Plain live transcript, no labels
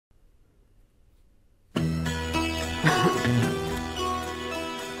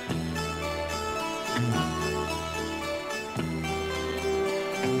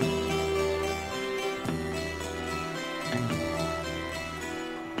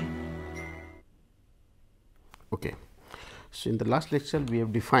Okay. So, in the last lecture we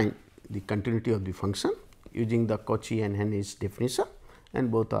have defined the continuity of the function using the Cauchy and Henry's definition,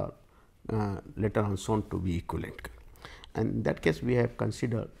 and both are later on shown to be equivalent. And in that case we have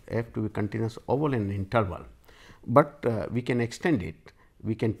considered f to be continuous over an interval, but we can extend it.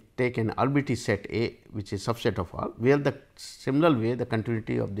 We can take an arbitrary set A which is subset of R, where the similar way the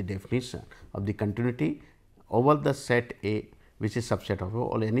continuity of the definition of the continuity over the set A which is subset of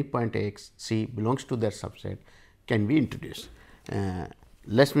or any point x c belongs to that subset can be introduced.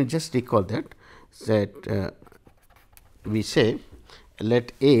 Let me just recall that we say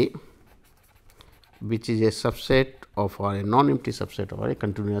let A, which is a subset of R, a non-empty subset of R, a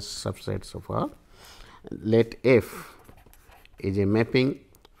continuous subset of R, let F is a mapping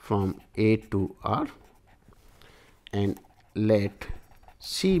from A to R, and let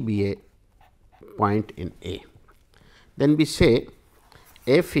C be a point in A. Then we say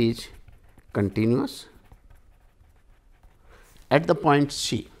F is continuous at the point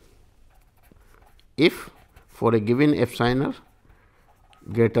C if for a given epsilon r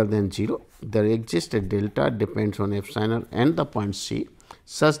greater than 0 there exists a delta depends on epsilon r and the point C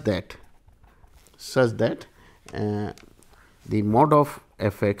such that the mod of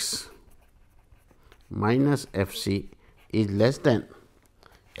f x minus f c is less than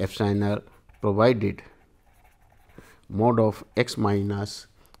epsilon r provided mod of x minus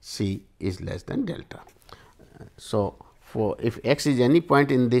c is less than delta. So, for if x is any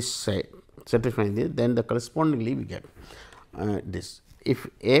point in this set satisfying this, then the correspondingly we get this. If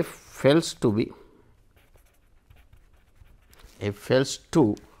f fails to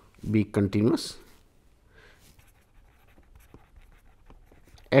be continuous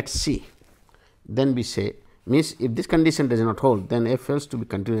at C, then we say means if this condition does not hold, then f fails to be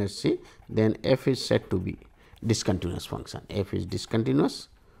continuous at C, then f is said to be discontinuous function. F is discontinuous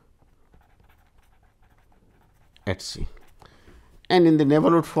at C. And in the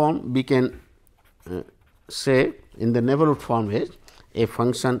neighborhood form we can say in the neighborhood form is a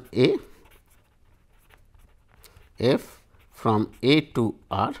function A f from A to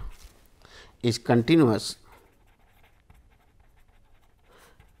R is continuous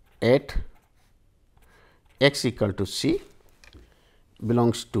at x equal to C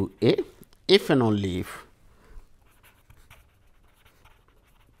belongs to A if and only if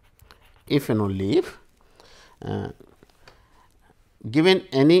given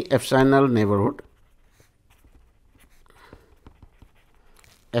any epsilon neighborhood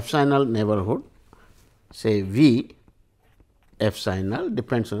say V epsilon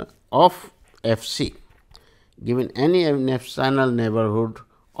depends on of f c, given any epsilon neighborhood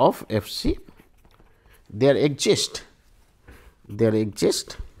of f c, there exists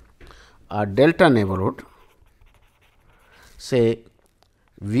a delta neighborhood, say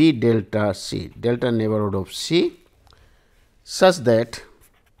V delta c, delta neighborhood of C, such that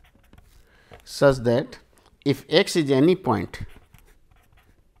if x is any point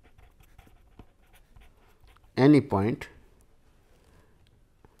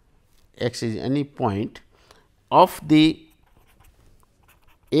x is any point of the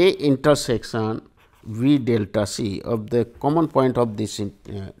A intersection V delta C of the common point of this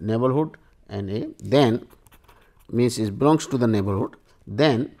neighborhood and A, then means it belongs to the neighborhood,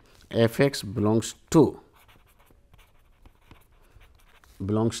 then f x belongs to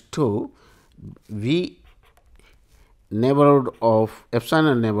V neighborhood of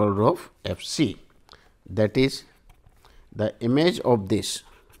epsilon neighborhood of f c. That is the image of this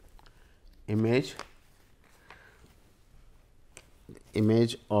image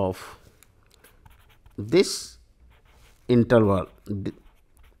of this interval,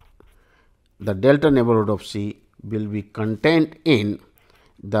 the delta neighborhood of C will be contained in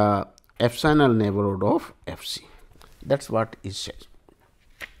the epsilon neighborhood of f c. That is what it says.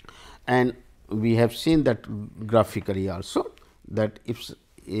 And we have seen that graphically also, that if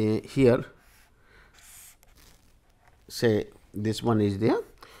here say this one is there.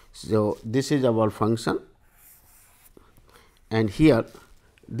 So, this is our function and here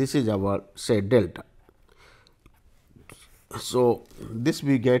this is our say delta. So, this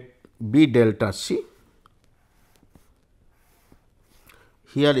we get B delta C,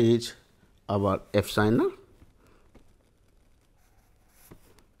 here is our epsilon,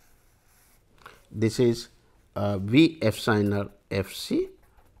 this is V epsilon f c,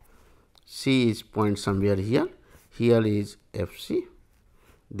 C is point somewhere here, here is f c,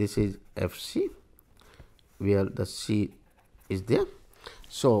 this is f c where the C is there.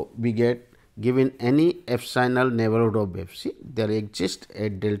 So, we get given any epsilon neighborhood of f c, there exists a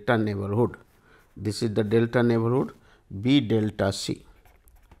delta neighborhood, this is the delta neighborhood B delta C,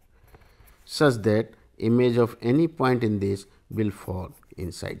 such that image of any point in this will fall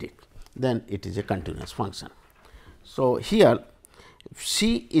inside it, then it is a continuous function. So, here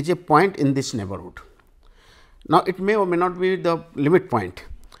C is a point in this neighborhood. Now, it may or may not be the limit point,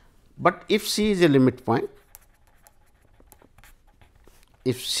 but if C is a limit point,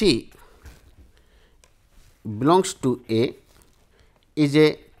 if C belongs to A, is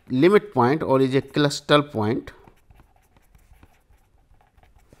a limit point or is a cluster point,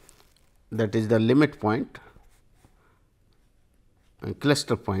 that is the limit point and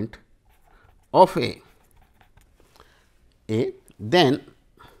cluster point of A, then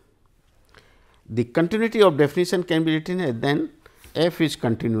the continuity of definition can be written as then f is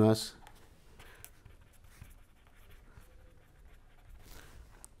continuous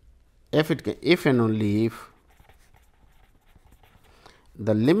if and only if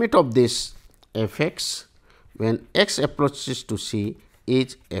the limit of this f x when x approaches to C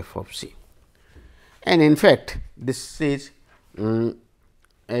is f of C. And in fact, this is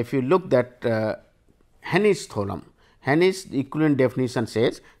if you look at Haney's theorem, Haney's equivalent definition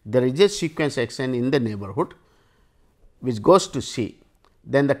says there is a sequence x n in the neighborhood which goes to C,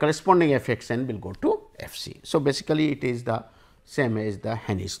 then the corresponding f x n will go to f C. So, basically it is the same as the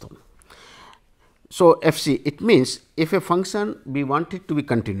Haney's theorem. So, f C, it means if a function we want it to be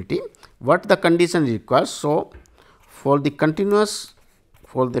continuity, what the condition requires. So, for the continuity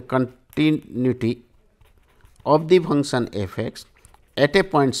of the function f x at a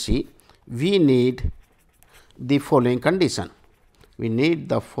point C, we need the following condition. We need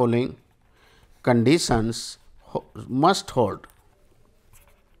the following conditions must hold.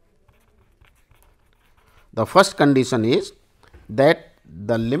 The first condition is that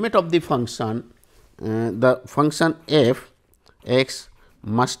the limit of the function f x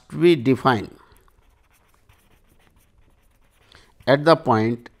must be defined at the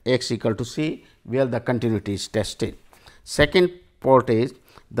point x equal to C, where the continuity is tested. Second part is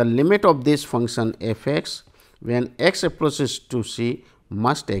the limit of this function f x when x approaches to C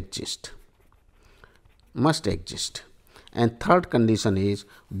must exist. And third condition is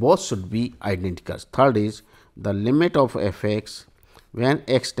both should be identical. Third is the limit of f x when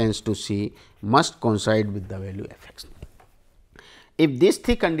x tends to C must coincide with the value f x. If these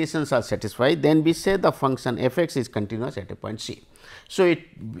three conditions are satisfied, then we say the function f x is continuous at a point C. So,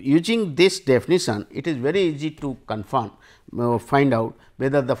 using this definition, it is very easy to confirm find out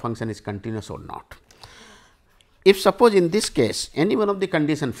whether the function is continuous or not. If suppose in this case any one of the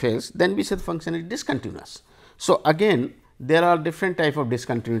condition fails, then we say the function is discontinuous. So, again there are different type of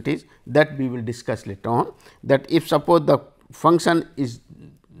discontinuities that we will discuss later on, that if suppose the function is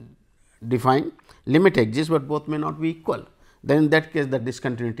defined, limit exists, but both may not be equal, then in that case the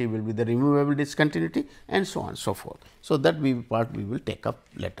discontinuity will be the removable discontinuity and so on and so forth. So, that part we will take up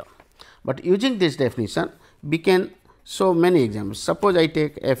later. But using this definition we can show many examples. Suppose I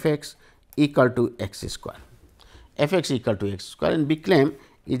take f x equal to x square, and we claim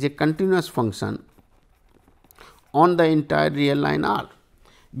is a continuous function on the entire real line R,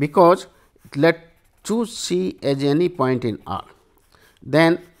 because let choose C as any point in R.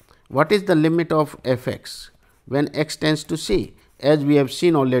 Then what is the limit of f x when x tends to C? As we have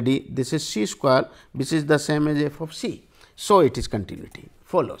seen already, this is C square, which is the same as f of C. So, it is continuity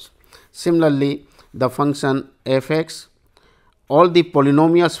follows. Similarly, the function f x, all the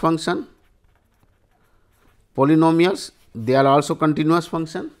polynomials they are also continuous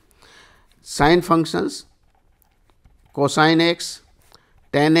function. Sine functions, cosine x,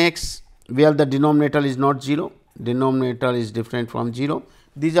 tan x, where the denominator is not 0, denominator is different from 0.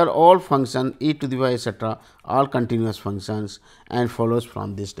 These are all functions e to the y etcetera, all continuous functions and follows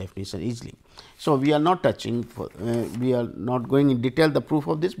from this definition easily. So, we are not touching we are not going in detail the proof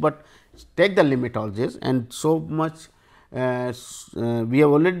of this, but take the limit of this, and so much we have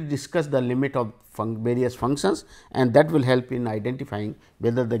already discussed the limit of various functions, and that will help in identifying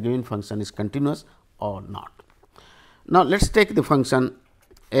whether the given function is continuous or not. Now, let us take the function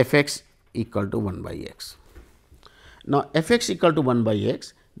f x equal to 1 by x. Now, f x equal to 1 by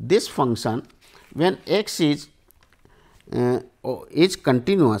x, this function when x is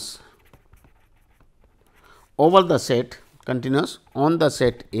continuous over the set, continuous on the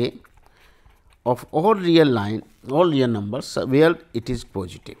set A of all real numbers where it is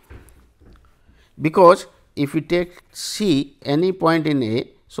positive. Because if we take C any point in A,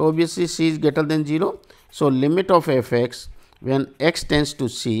 so obviously C is greater than 0. So, limit of f x when x tends to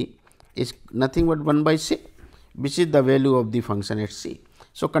C is nothing but 1 by C, which is the value of the function at C.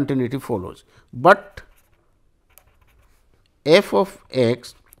 So, continuity follows, but f of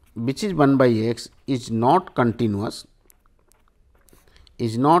x which is 1 by x is not continuous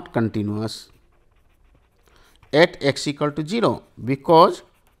at x equal to 0, because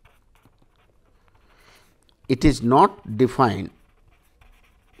it is not defined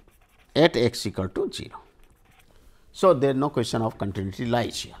at x equal to 0. So, there is no question of continuity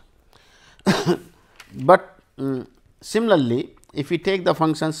lies here. But similarly, if we take the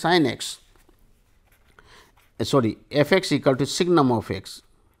function sin x, f x equal to signum of x,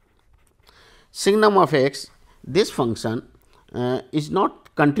 this function is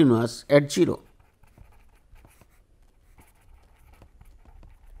not continuous at 0.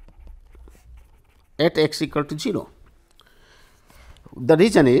 At x equal to 0. The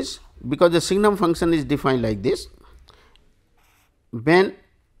reason is because the signum function is defined like this: when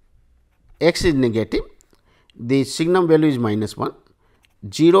x is negative, the signum value is -1,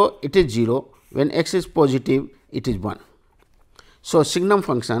 0 it is 0, when x is positive it is 1. So, signum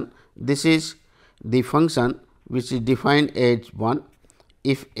function, this is the function which is defined as 1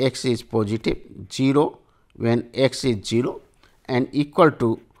 if x is positive, 0 when x is 0, and equal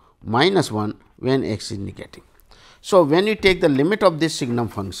to -1 when x is negative. So, when you take the limit of this signum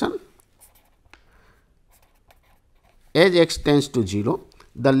function as x tends to 0,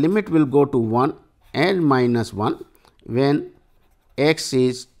 the limit will go to 1 and -1 when x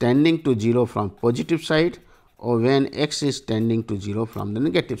is tending to 0 from positive side or when x is tending to 0 from the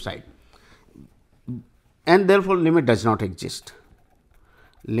negative side, and therefore, limit does not exist.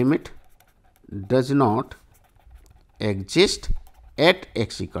 Limit does not exist at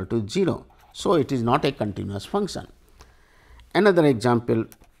x equal to 0. So, it is not a continuous function. Another example,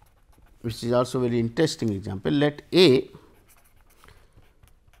 which is also very interesting example, let A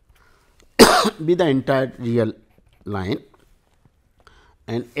be the entire real line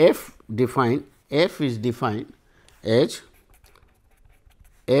and f is defined as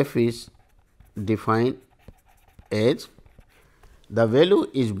the value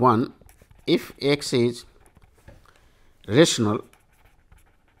is 1 if x is rational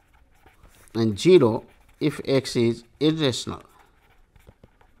and 0 if x is irrational.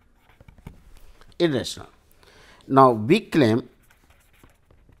 Now, we claim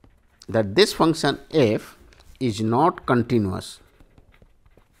that this function f is not continuous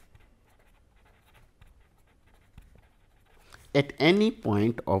at any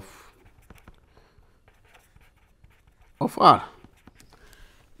point of R,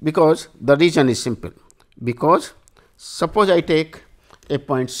 because the reason is simple. Because suppose I take a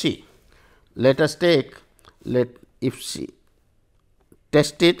point C, let us take if C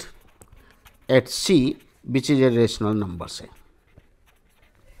test it at C, which is a rational number, say.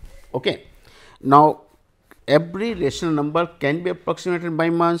 Okay. Now, every rational number can be approximated by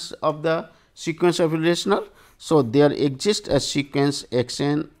means of the sequence of irrational. So, there exists a sequence x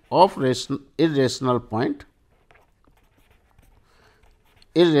n of irrational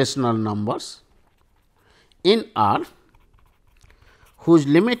numbers in R, whose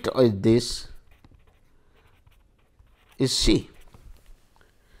limit is this is C.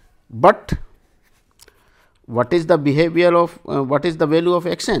 But what is the behavior of what is the value of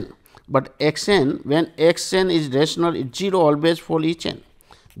x n? But x n, when x n is rational, is 0 always for each n.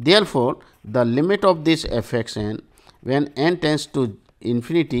 Therefore, the limit of this f x n when n tends to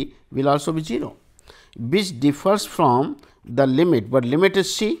infinity will also be 0, which differs from the limit, but limit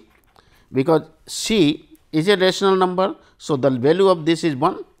is C, because C is a rational number. So, the value of this is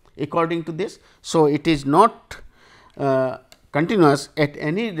 1 according to this. So, it is not continuous at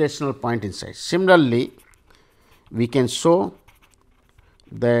any rational point inside. Similarly, we can show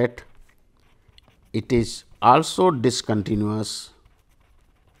that it is also discontinuous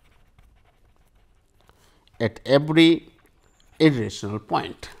at every irrational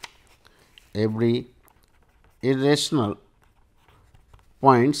point. Every irrational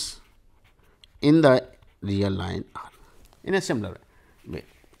points in the real line R in a similar way.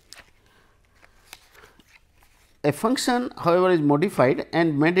 A function, however, is modified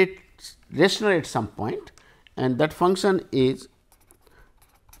and made it rational at some point, and that function is,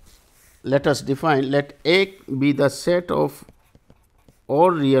 let us define, let A be the set of all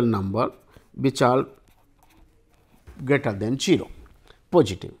real number which are greater than 0,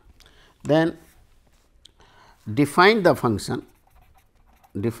 positive. Then define the function,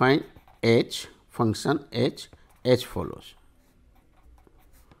 define h, function h follows.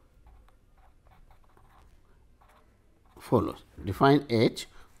 Define h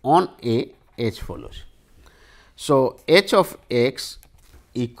on A, h follows. So, h of x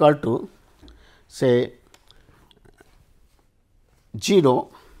equal to say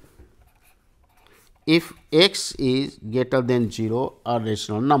 0 if x is greater than 0 or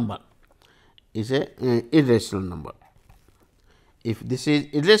rational number, is a irrational number. If this is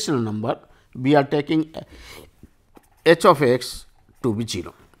irrational number, we are taking h of x to be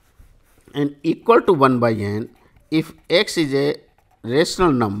 0 and equal to 1 by n if x is a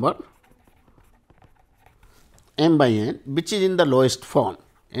rational number m by n which is in the lowest form,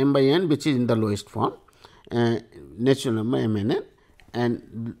 m by n which is in the lowest form, natural number m n n,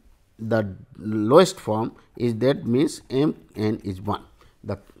 and the lowest form is that means m n is 1.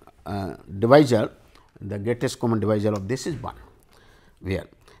 The divisor, the greatest common divisor of this is 1 where.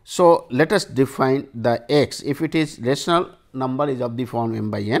 So, let us define the x. If it is rational number is of the form m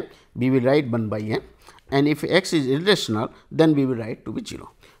by n, we will write 1 by n, and if x is irrational, then we will write to be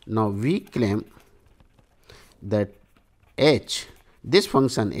 0. Now, we claim that h, this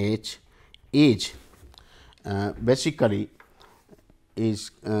function h is basically is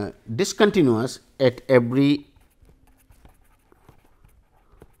discontinuous at every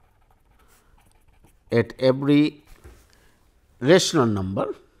rational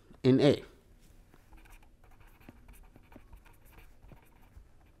number in A.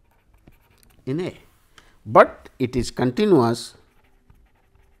 But it is continuous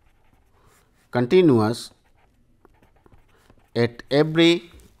at every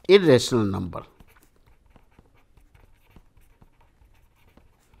irrational number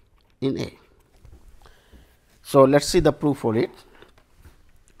in A. So, let us see the proof for it.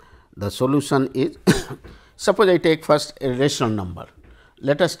 The solution is suppose I take first a rational number.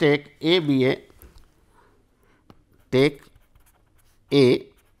 Let us take A be a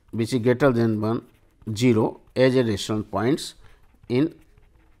which is greater than 1 0 as a rational points in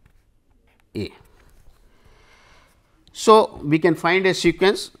A. So, we can find a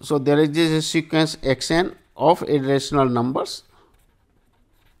sequence. So, there is a sequence x n of irrational numbers,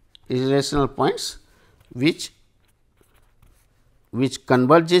 irrational points which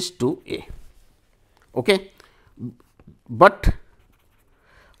converges to A. Okay. But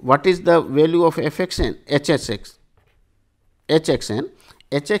what is the value of f x n? H x n.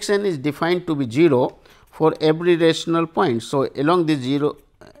 H x n is defined to be 0 for every rational point. So, along this 0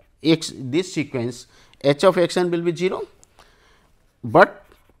 x, this sequence h of x n will be 0, but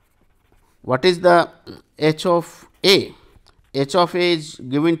what is the h of A? H of A is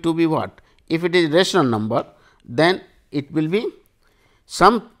given to be what? If it is rational number, then it will be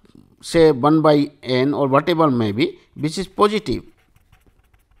some say 1 by n or whatever may be, which is positive.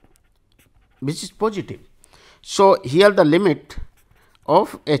 So, here the limit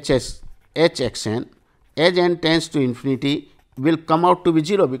of h x n as n tends to infinity will come out to be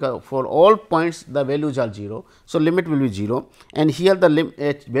 0, because for all points the values are 0. So, limit will be 0, and here the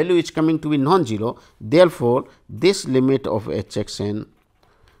value is coming to be non-zero. Therefore, this limit of h x n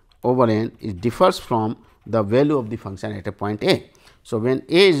over n differs from the value of the function at a point A. So, when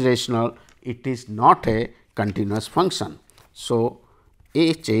A is rational, it is not a continuous function. So,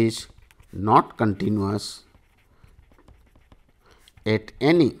 h is not continuous at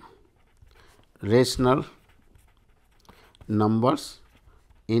any rational numbers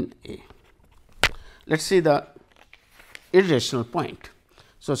in A. Let us see the irrational point.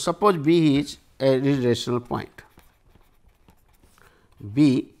 So, suppose B is an irrational point.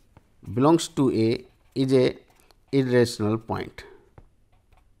 B belongs to A is a irrational point.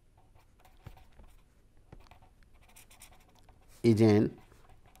 Is an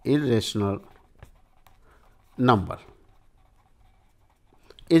irrational number.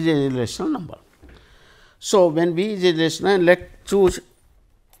 Is an irrational number. So, when B is irrational, let us choose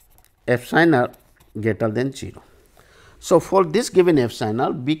epsilon r greater than 0. So, for this given epsilon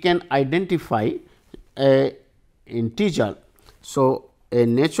r, we can identify a integer. So, a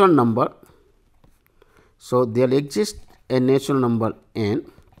natural number. So, there exists a natural number n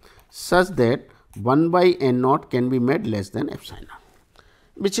such that 1 by n naught can be made less than epsilon r,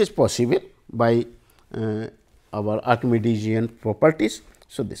 which is possible by our Archimedean properties.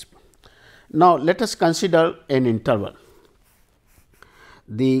 So, this. Now, let us consider an interval.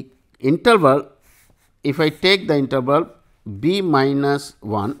 The interval, if I take the interval b minus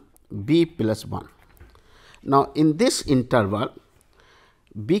 1, b plus 1. Now, in this interval,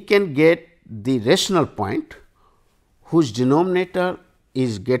 we can get the rational point whose denominator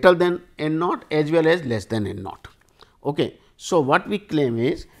is greater than n naught as well as less than n naught. Okay. So, what we claim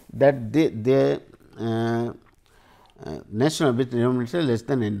is that the national with denominator less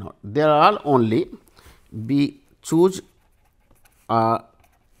than n naught. There are only we choose a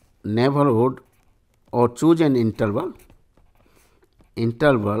neighborhood or choose an interval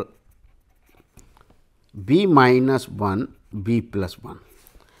b minus 1 b plus 1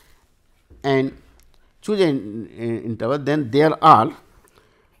 and choose an interval, then there are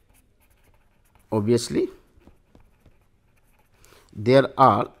obviously there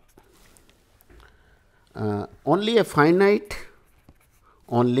are only a finite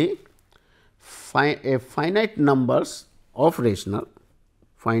numbers of rational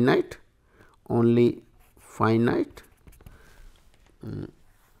finite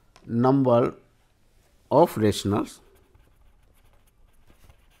number of rationals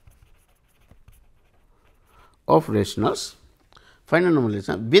finite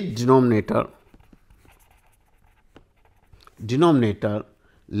number with denominator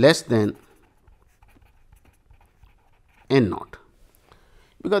less than n naught,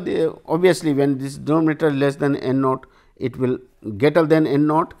 because obviously when this denominator is less than n naught, it will greater than n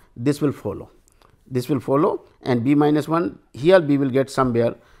naught, this will follow and b minus 1, here b will get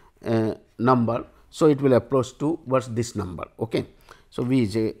somewhere number. So, it will approach towards this number. Okay. So, v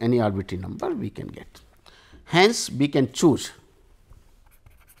is any arbitrary number we can get. Hence, we can choose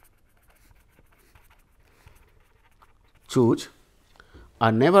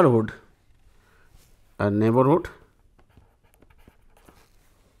a neighborhood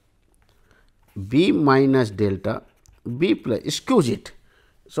b minus delta b plus, excuse it.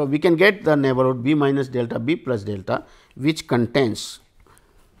 So, we can get the neighborhood b minus delta b plus delta, which contains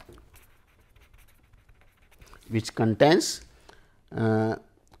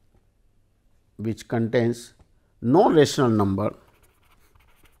no rational number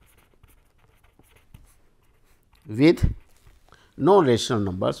with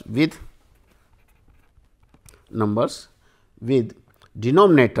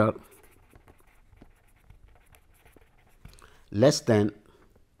denominator less than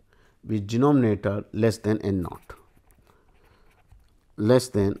n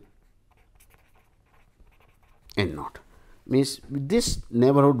naught, means with this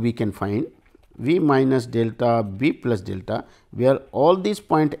neighborhood we can find v minus delta b plus delta, where all these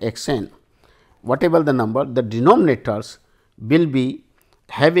point x n, whatever the number, the denominators will be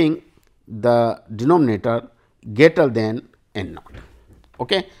having the denominator greater than n naught.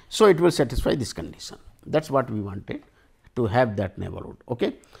 Okay. So, it will satisfy this condition, that is what we wanted to have that neighborhood.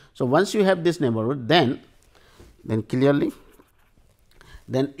 Okay. So, once you have this neighborhood, then clearly,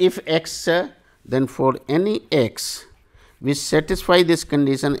 then if x, then for any x which satisfy this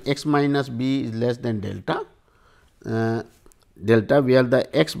condition, x minus b is less than delta, where the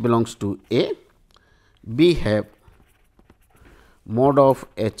x belongs to a, b have mod of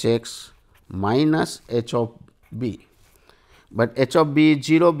h x minus h of b, but h of b is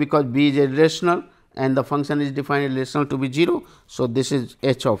 0 because b is irrational and the function is defined irrational to be 0. So, this is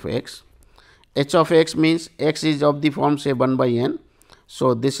h of x. H of x means x is of the form say 1 by n.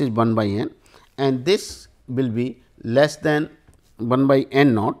 So, this is 1 by n and this will be less than 1 by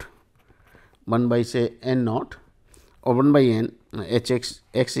n naught, 1 by say n naught or 1 by n, h x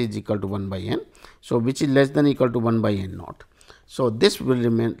is equal to 1 by n. So, which is less than equal to 1 by n naught. So, this will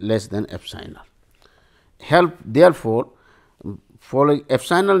remain less than epsilon. Therefore, for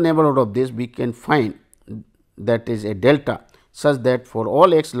epsilon neighborhood of this, we can find that is a delta such that for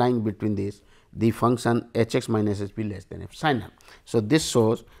all x lying between this, the function h x minus h be less than epsilon. So, this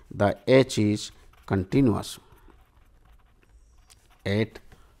shows the h is continuous at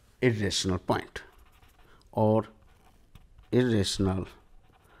irrational point or irrational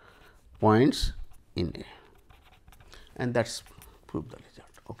points in A, and that is prove the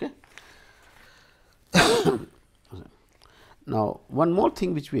result. Okay. Now, one more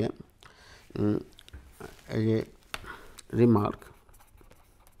thing which we have as a remark,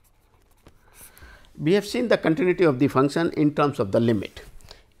 we have seen the continuity of the function in terms of the limit.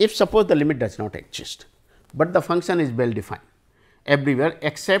 If suppose the limit does not exist, but the function is well defined everywhere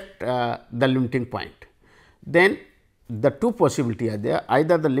except the limiting point, then the two possibilities are there,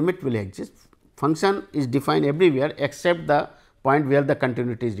 either the limit will exist, function is defined everywhere except the point where the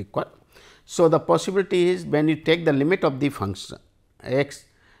continuity is required. So, the possibility is when you take the limit of the function x,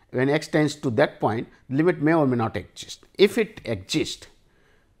 when x tends to that point, limit may or may not exist. If it exists,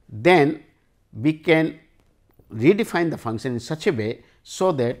 then we can redefine the function in such a way,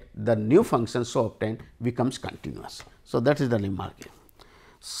 so that the new function so obtained becomes continuous. So, that is the remark here.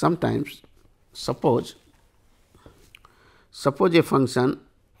 Sometimes suppose a function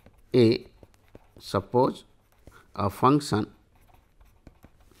a, suppose a function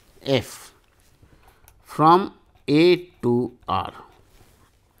f from a to r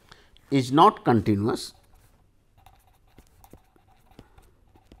is not continuous,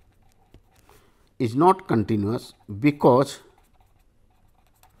 because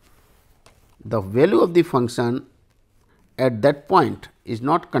the value of the function at that point is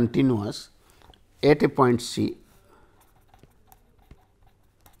not continuous at a point c,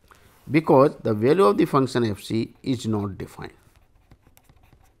 because the value of the function f c is not defined.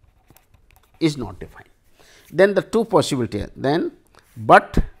 then the two possibilities, then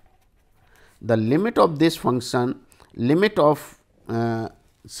but the limit of this function, limit of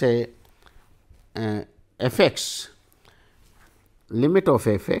say f x, limit of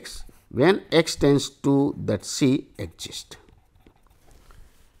f x when x tends to that c exist,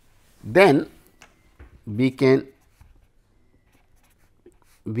 then we can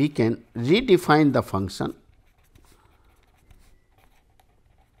redefine the function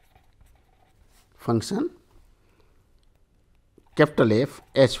capital F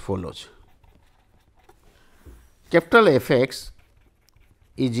as follows. Capital F x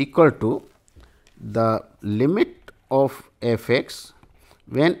is equal to the limit of f x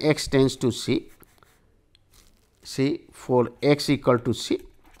when x tends to c for x equal to c,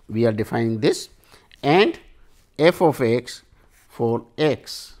 we are defining this, and f of x for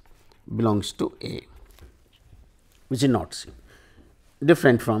x belongs to a, which is not c,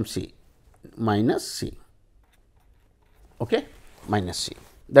 different from c, minus c, okay, minus c,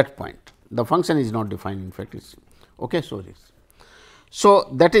 that point. The function is not defined, in fact, is okay. So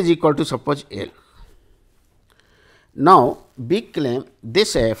that is equal to suppose L. Now we claim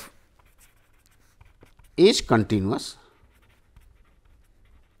this f is continuous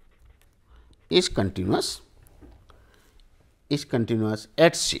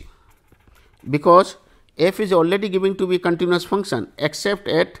at c, because f is already given to be continuous function except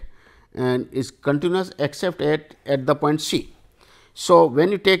at and is continuous except at the point c. So when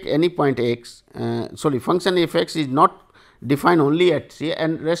you take any point x, function f x is not defined only at c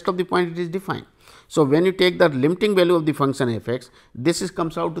and rest of the point it is defined. So when you take the limiting value of the function f x, this is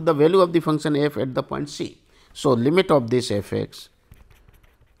comes out to the value of the function f at the point c. So limit of this f x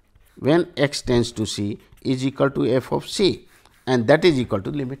when x tends to c is equal to f of c, and that is equal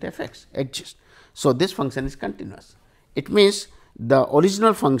to limit f x exists. So this function is continuous. It means the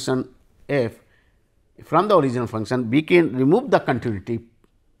original function f, from the original function we can remove the continuity,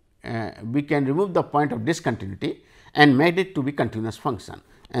 we can remove the point of discontinuity and made it to be continuous function,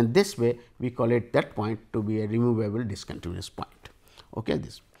 and this way we call it that point to be a removable discontinuous point. Okay,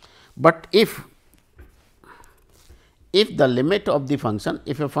 this. But if the limit of the function,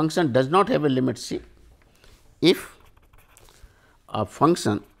 if a function does not have a limit c, if a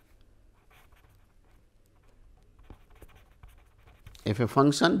function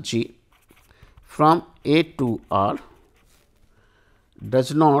g from a to r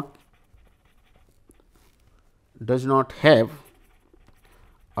does not have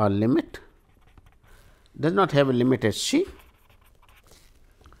a limit, at c,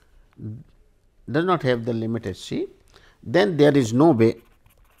 does not have the limit at c, then there is no way,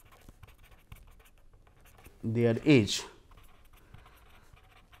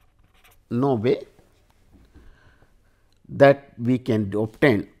 that we can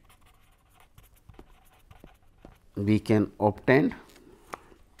obtain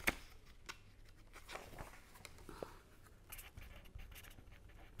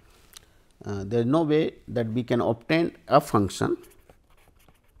there is no way that we can obtain a function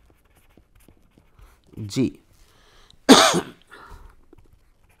g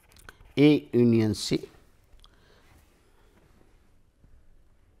A union C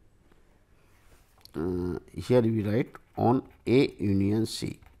here we write on A union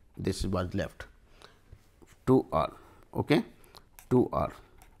C, this was left 2 R, okay, 2 R,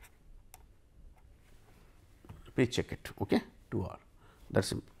 please check it, okay, 2 R, that is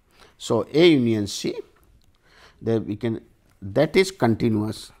simple. So, A union C, there we can, that is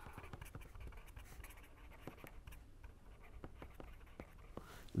continuous,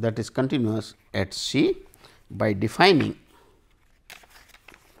 at C by defining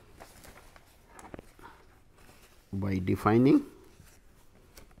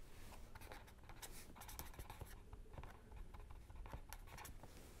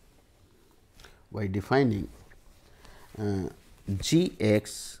G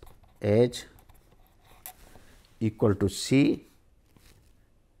x as equal to C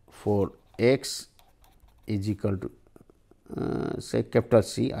for x is equal to say capital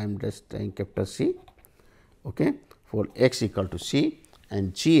C, I am just saying capital C, okay, for x equal to C,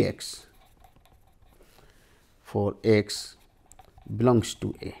 and G x for x belongs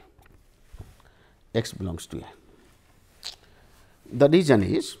to A, x belongs to A. The reason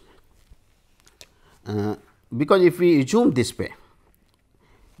is because if we assume this way,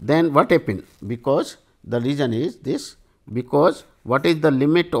 then what happen? Because the reason is this, because what is the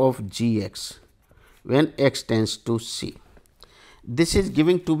limit of G x when x tends to C? This is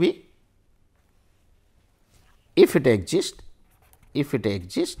giving to be, if it exists,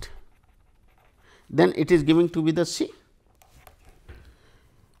 then it is giving to be the C,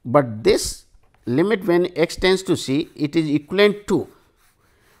 but this limit when x tends to c, it is equivalent to,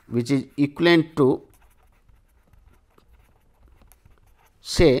 which is equivalent to,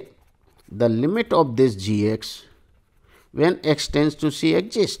 say the limit of this g x when x tends to c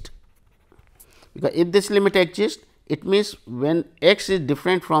exists. Because if this limit exists, it means when x is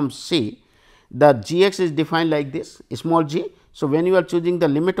different from c, the g x is defined like this, small g. So, when you are choosing the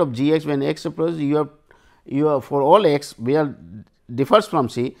limit of g x when x approaches, you have for all x where differs from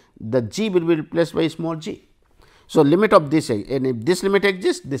c, the g will be replaced by small g. So, limit of this, and if this limit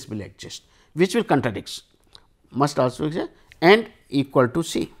exists, this will exist, which will contradict, must also exist, and equal to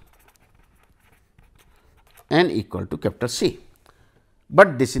c, and equal to capital C,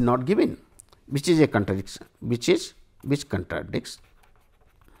 but this is not given, which is a contradiction, which contradicts.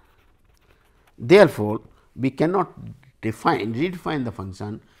 Therefore, we cannot redefine the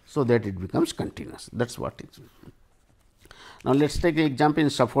function so that it becomes continuous. That is what it is. Now, let us take an example in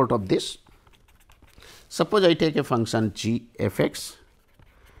support of this. Suppose I take a function g f x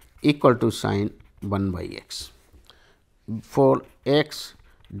equal to sine 1 by x for x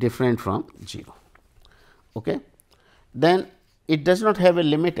different from 0. Okay. Then it does not have a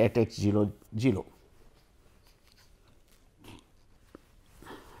limit at x 0, 0.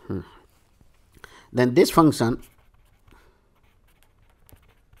 Then this function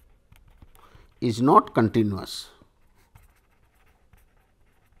is not continuous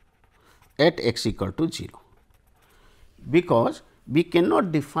at x equal to 0, because we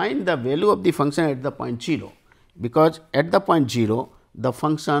cannot define the value of the function at the point 0, because at the point 0 the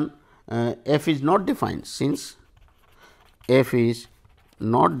function f is not defined, since f is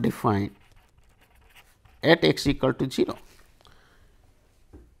not defined at x equal to 0.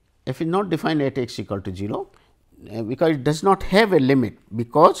 F is not defined at x equal to 0, because it does not have a limit,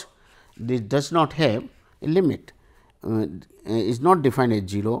 because this does not have a limit, is not defined as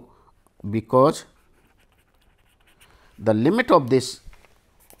 0, because the limit of this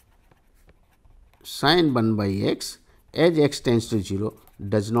sine 1 by x as x tends to 0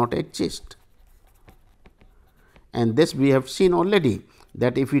 does not exist. And this we have seen already,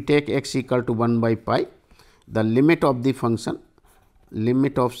 that if we take x equal to 1 by pi, the limit of the function,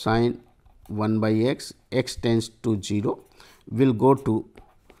 limit of sine 1 by x, x tends to 0 will go to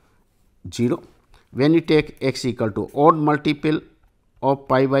 0. When you take x equal to odd multiple of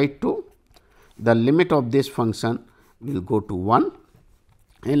pi by 2, the limit of this function will go to 1,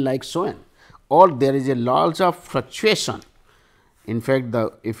 and like so on. Or there is a laws of fluctuation. In fact,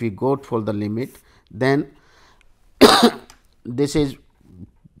 if we go for the limit, then this is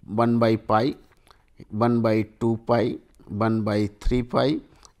 1 by pi, 1 by 2 pi, 1 by 3 pi,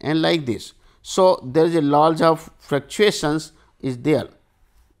 and like this. So, there is a laws of fluctuations is there,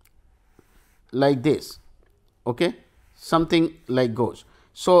 like this, okay, something like goes.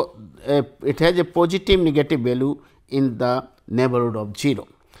 So, it has a positive negative value in the neighborhood of 0.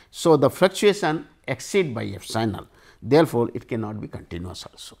 So, the fluctuation exceed by epsilon, therefore, it cannot be continuous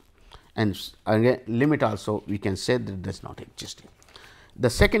also, and again limit also we can say that does not exist. The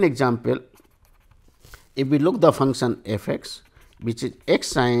second example, if we look the function f x, which is x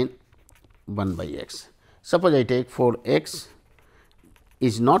sine 1 by x. Suppose I take for x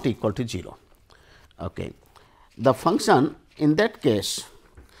is not equal to 0. Okay. The function in that case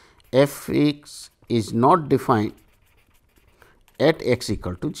f x is not defined at x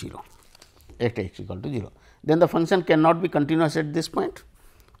equal to 0, at x equal to 0. Then the function cannot be continuous at this point.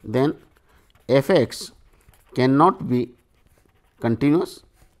 Then f x cannot be continuous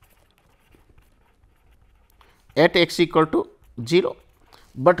at x equal to 0.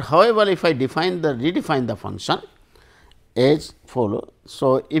 But however, if I redefine the function as follow.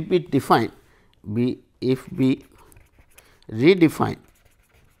 So, if we redefine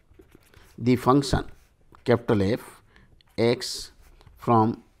the function capital F x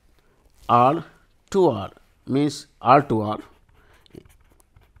from R to R, means R to R,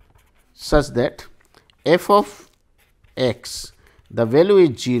 such that f of x, the value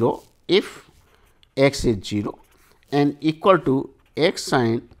is 0 if x is 0 and equal to x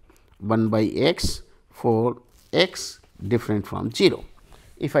sine 1 by x for x different from 0.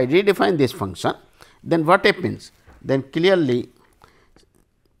 If I redefine this function, then what happens? Then clearly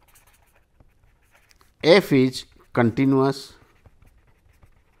f is continuous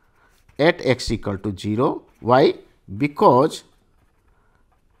at x equal to 0. Why? Because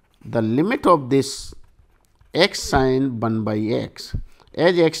the limit of this x sine 1 by x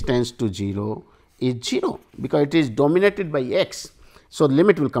as x tends to 0 is 0, because it is dominated by x. So,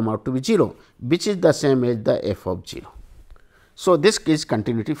 limit will come out to be 0, which is the same as the f of 0. So, this is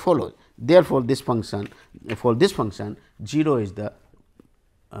continuity follows. Therefore, for this function 0 is the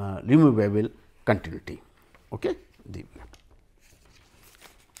removable continuity. Okay.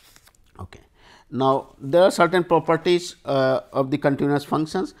 Okay. Now, there are certain properties of the continuous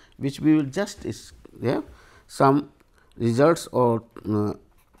functions, which we will just some results or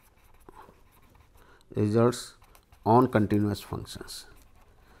results on continuous functions,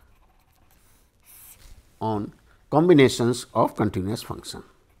 on combinations of continuous function,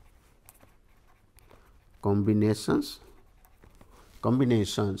 combinations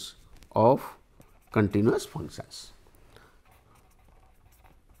of continuous functions.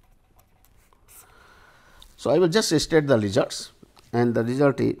 So, I will just state the results, and the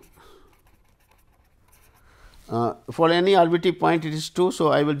result is for any arbitrary point it is 2. So,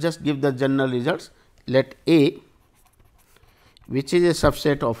 I will just give the general results. Let A, which is a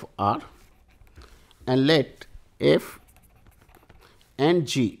subset of R, and let F and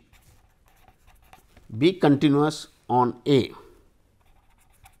G be continuous on A.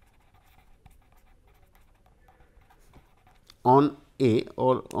 On A,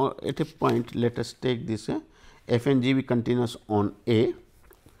 or at a point, let us take this F and G be continuous on A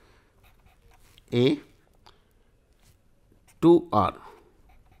to R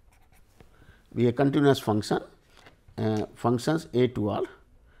be a continuous function, functions A to R,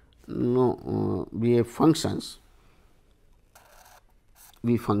 be a functions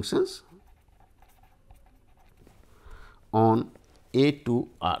on A to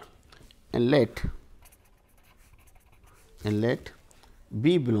R, and let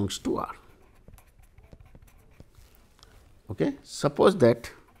B belongs to R. Okay. Suppose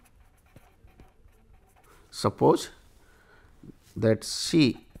that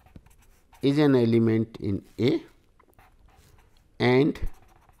C is an element in A, and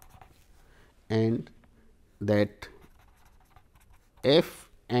that F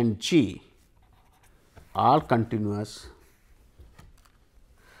and G are continuous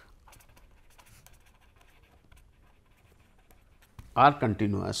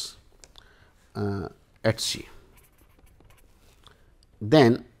at C.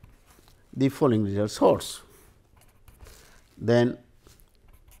 Then the following results holds. Then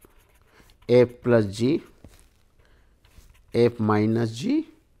F plus G, F minus G,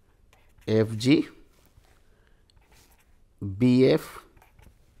 F G, B F,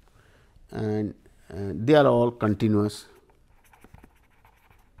 and they are all continuous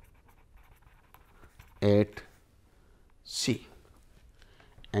at C.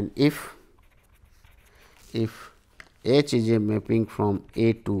 And if H is a mapping from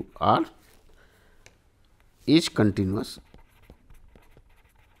A to R is continuous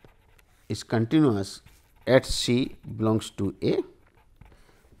at C belongs to A,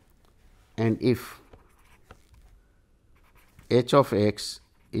 and if H of x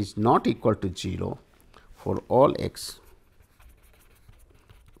is not equal to 0 for all x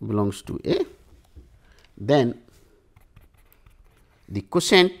belongs to A, then the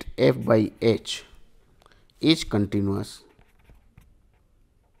quotient f by h is continuous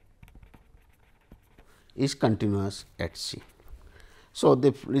at C. So,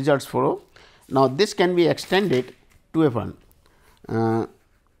 the results follow. Now, this can be extended to a one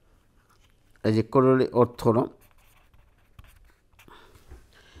as a corollary or theorem.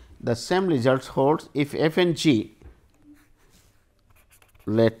 The same results holds if f and g,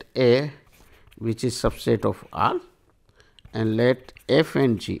 let A which is subset of R, and let f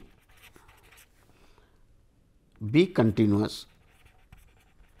and g be continuous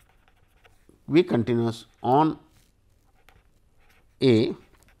on A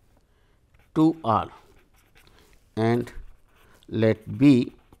to R, and let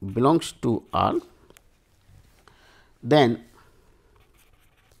B belongs to R, then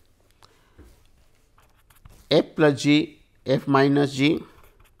f plus g, f minus g,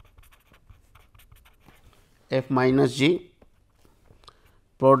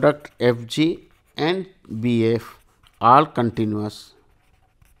 product f g and B f are continuous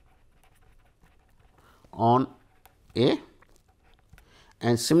on A,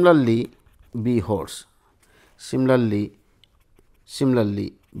 and similarly B holds. Similarly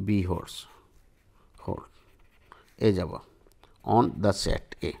B holds as above on the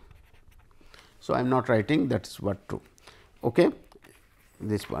set A. So, I am not writing, that is what true. Okay.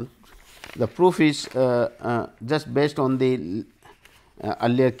 This one, the proof is just based on the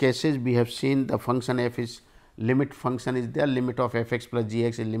earlier cases. We have seen the function f is limit function is there, limit of f x plus g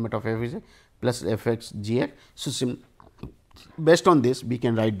x is limit of f x plus f x g x. So, based on this we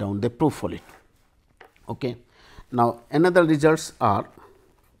can write down the proof for it. Okay. Now, another results are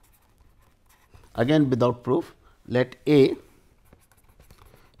again without proof. Let A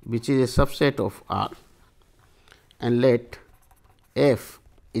which is a subset of R, and let f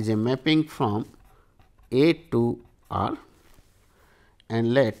is a mapping from A to R,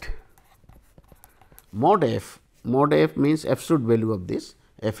 and let mod f means absolute value of this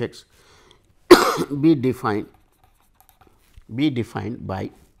f x be defined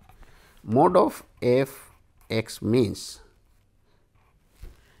by mod of f x means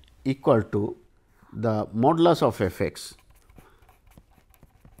equal to the modulus of f x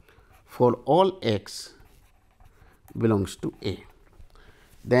for all x belongs to A.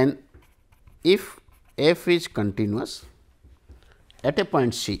 Then if f is continuous at a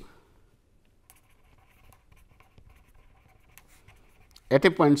point C,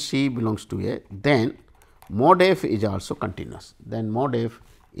 belongs to A, then mod f is also continuous.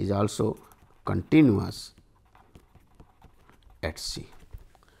 At C.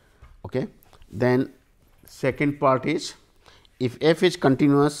 Okay. Then second part is, if f is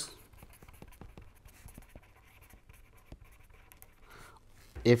continuous,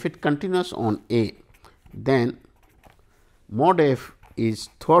 on A, then mod f is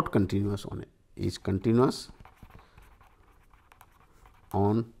thought continuous on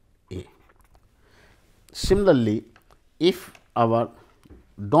A. Similarly, if our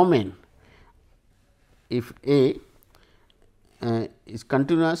domain, if A is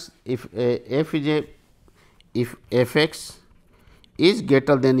continuous, if f x is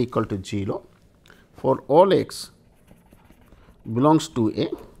greater than or equal to 0 for all x belongs to A,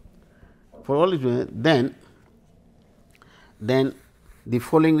 then the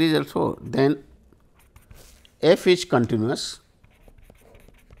following is also, then f is continuous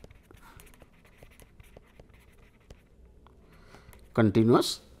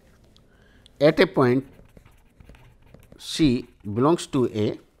at a point C belongs to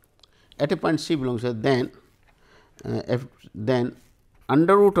A, then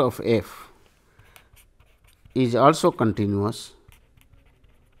under root of f is also continuous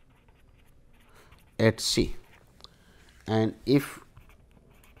at C, and if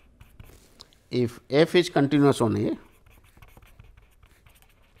f is continuous on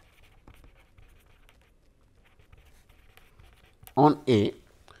A,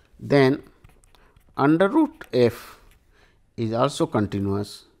 then under root f is also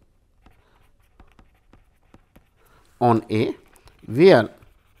continuous on A, where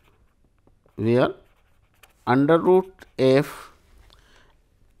under root f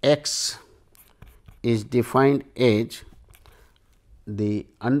x is defined as the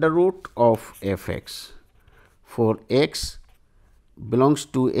under root of f x for x belongs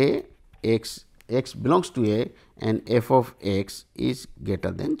to A, x belongs to A, and f of x is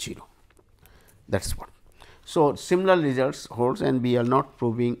greater than 0. That is what. So, similar results holds, and we are not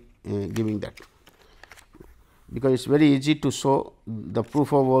proving giving that, because it is very easy to show the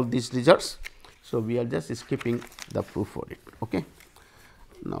proof of all these results. So, we are just skipping the proof for it. Okay.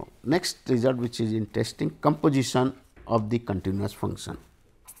 Now, next result which is interesting, composition of the continuous function.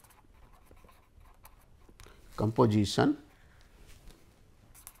 Composition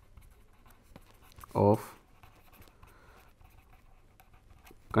of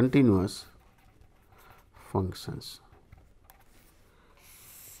continuous functions.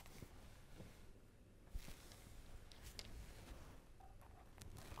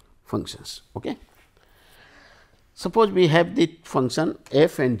 Okay. Suppose we have the function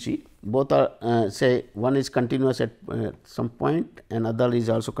f and g, both are say one is continuous at some point and other is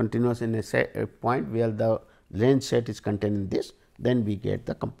also continuous in a point where the range set is contained in this, then we get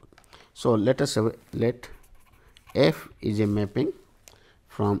the So, let us let f is a mapping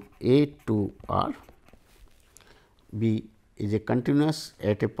from A to R, B is a continuous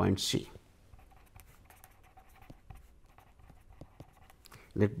at a point C.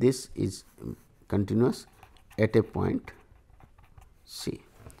 Let this is continuous at a point C.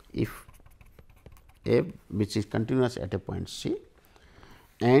 If f which is continuous at a point C,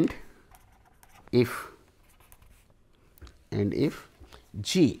 and if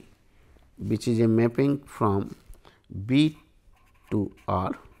G which is a mapping from B to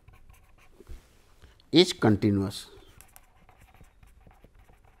R is continuous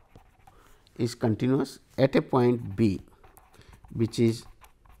at a point B, which is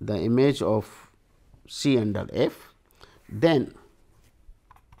the image of C under F, then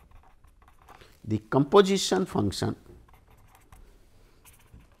the composition function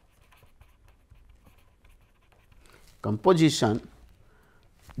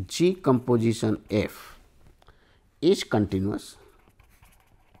G composition F is continuous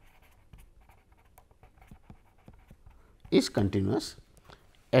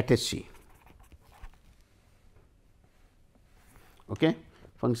at a C. Okay,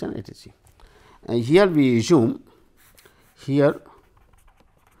 function at a C. Here we assume, here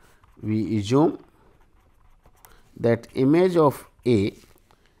we assume that image of A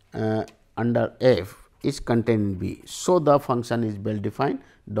under F is contained in B. So, the function is well defined,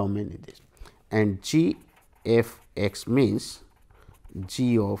 domain is this, and G f x means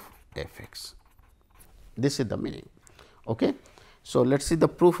G of f x. This is the meaning. Okay. So, let us see the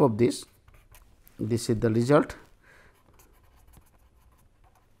proof of this. This is the result.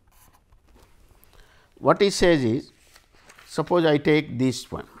 What he says is, suppose I take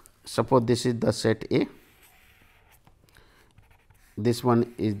this one, suppose this is the set A, this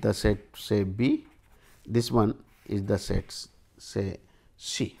one is the set say B, this one is the set say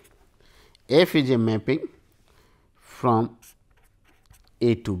C. F is a mapping from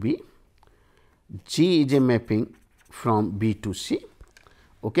A to B, G is a mapping from B to C,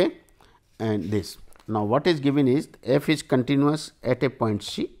 okay, and this. Now, what is given is F is continuous at a point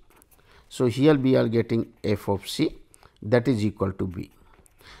C. So, here we are getting f of C, that is equal to B.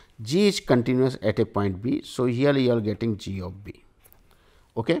 G is continuous at a point B. So, here you are getting G of B.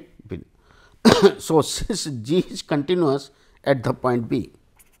 Okay. So, since G is continuous at the point B,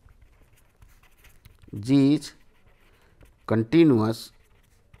 G is continuous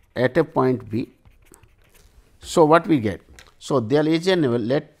at a point B. So, what we get? So, there is a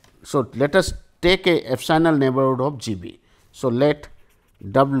let us take a epsilon neighborhood of G B. So, let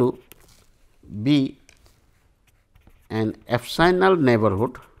W be an epsilon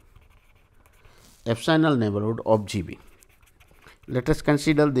neighborhood of G B. Let us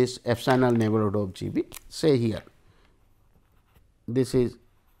consider this epsilon neighborhood of G B. Say here, this is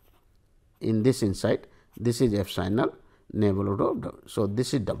in this inside, this is epsilon neighborhood of W. So,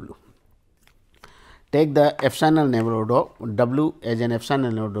 this is W. Take the epsilon neighborhood of W as an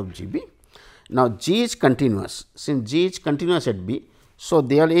epsilon neighborhood of G B. Now, G is continuous. Since G is continuous at B, so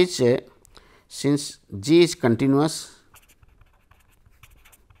there is a, since G is continuous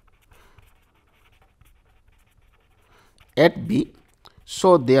at B,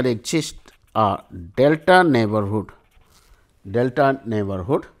 so there exists a delta neighborhood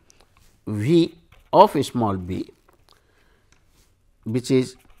V of small b, which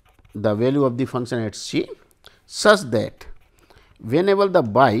is the value of the function at C, such that whenever the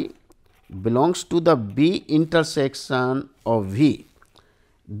y belongs to the B intersection of V,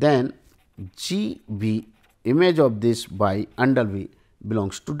 then G B image of this y under V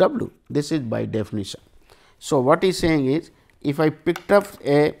belongs to W. This is by definition. So, what he is saying is, if I picked up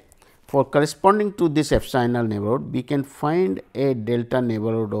a, for corresponding to this epsilon neighborhood, we can find a delta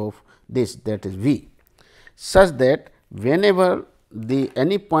neighborhood of this, that is V, such that whenever the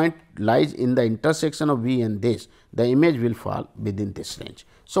any point lies in the intersection of V and this, the image will fall within this range.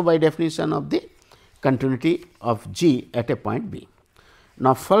 So, by definition of the continuity of G at a point B.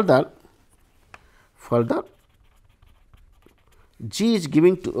 Now, further G is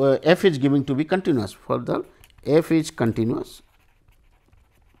giving to F is giving to be continuous. Further, F is continuous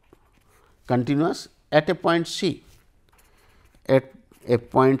at a point C. At a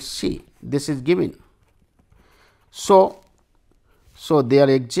point C, this is given. So, there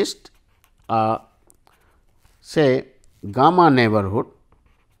exists say gamma neighborhood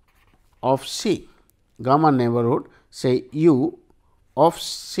of C, gamma neighborhood say U of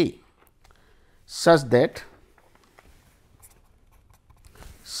C, such that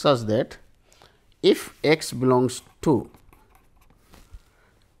if x belongs to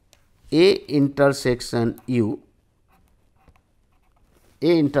A intersection U,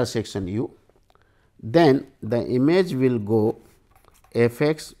 then the image will go, f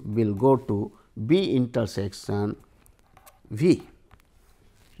x will go to B intersection V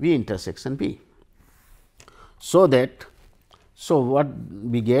intersection B. So, that, so what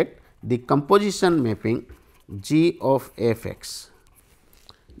we get, the composition mapping G of f x,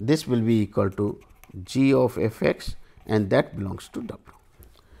 this will be equal to G of f x, and that belongs to W.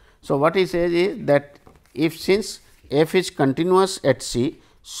 So, what he says is that if since f is continuous at C,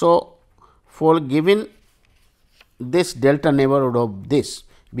 so for given this delta neighborhood of this,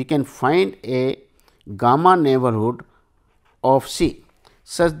 we can find a gamma neighborhood of C,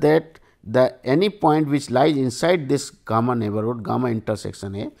 such that the any point which lies inside this gamma neighborhood, gamma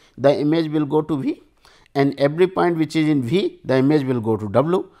intersection A, the image will go to V, and every point which is in V, the image will go to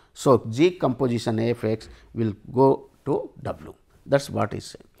W. So, G composition f x will go to W. That is what is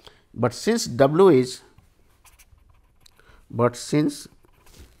said. But since W is,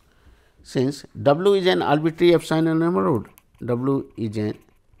 since W is an arbitrary epsilon neighborhood, W is an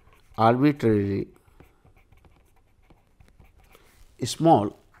arbitrarily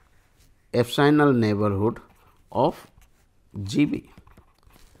small epsilon neighborhood of G B.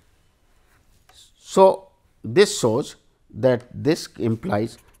 So, this shows that this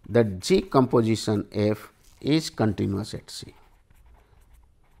implies that G composition F is continuous at C.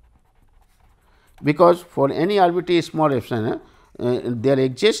 Because for any arbitrary small epsilon there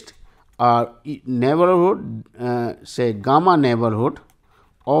exists a neighborhood say gamma neighborhood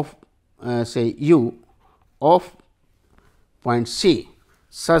of say u of point C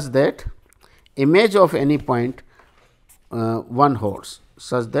such that image of any point 1 holds,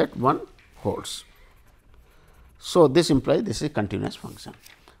 such that 1 holds. So, this implies this is a continuous function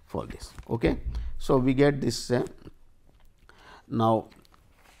for this. Okay. So, we get this now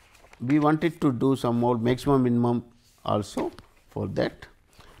we wanted to do some more maximum minimum also for that.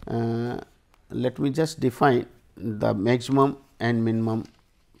 Let me just define the maximum and minimum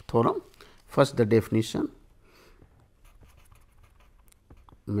theorem. First the definition,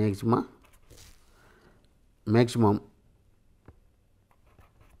 maximum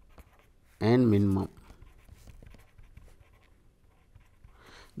and minimum.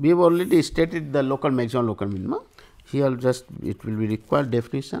 We have already stated the local maximum, local minimum. Here just it will be required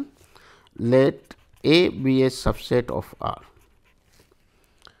definition. Let A be a subset of R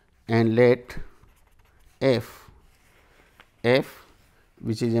and let F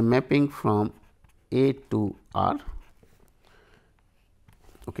which is a mapping from A to R.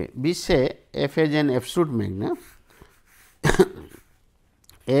 Okay. We say F has an absolute maximum,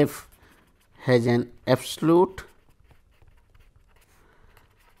 F has an absolute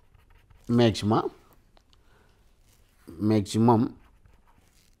maximum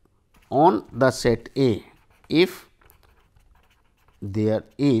on the set A if there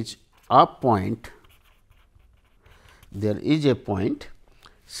is a point,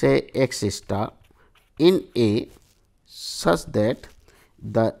 say x star in A such that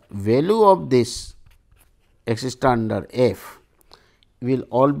the value of this x star under F will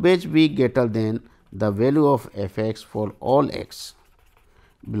always be greater than the value of f x for all x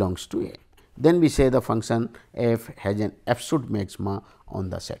belongs to A. Then we say the function f has an absolute maxima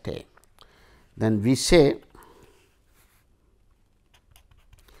on the set A. Then we say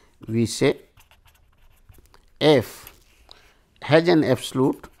f has an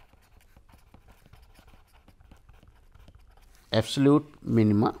absolute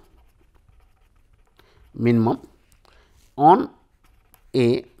minimum on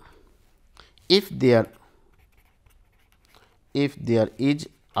A if there is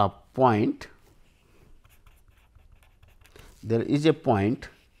a point,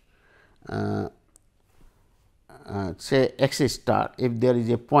 say x star, if there is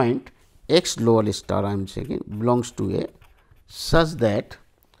a point x lower star I am saying belongs to A such that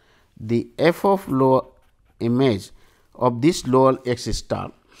the f of lower image of this lower x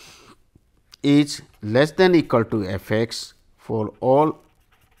star is less than equal to f x for all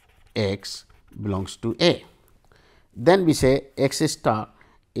x belongs to A. Then we say x star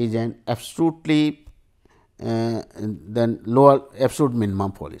is an absolutely then lower absolute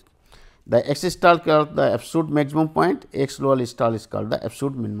minimum for it. The x star called the absolute maximum point, x lower star is called the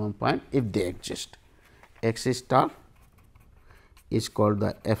absolute minimum point if they exist. X star is called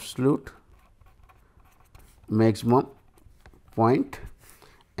the absolute maximum point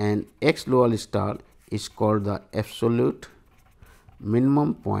and x lower star is called the absolute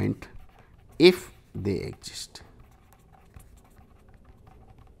minimum point if they exist.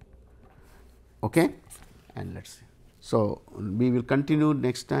 Okay, and let us see. So, we will continue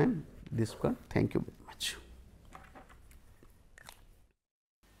next time this one. Thank you.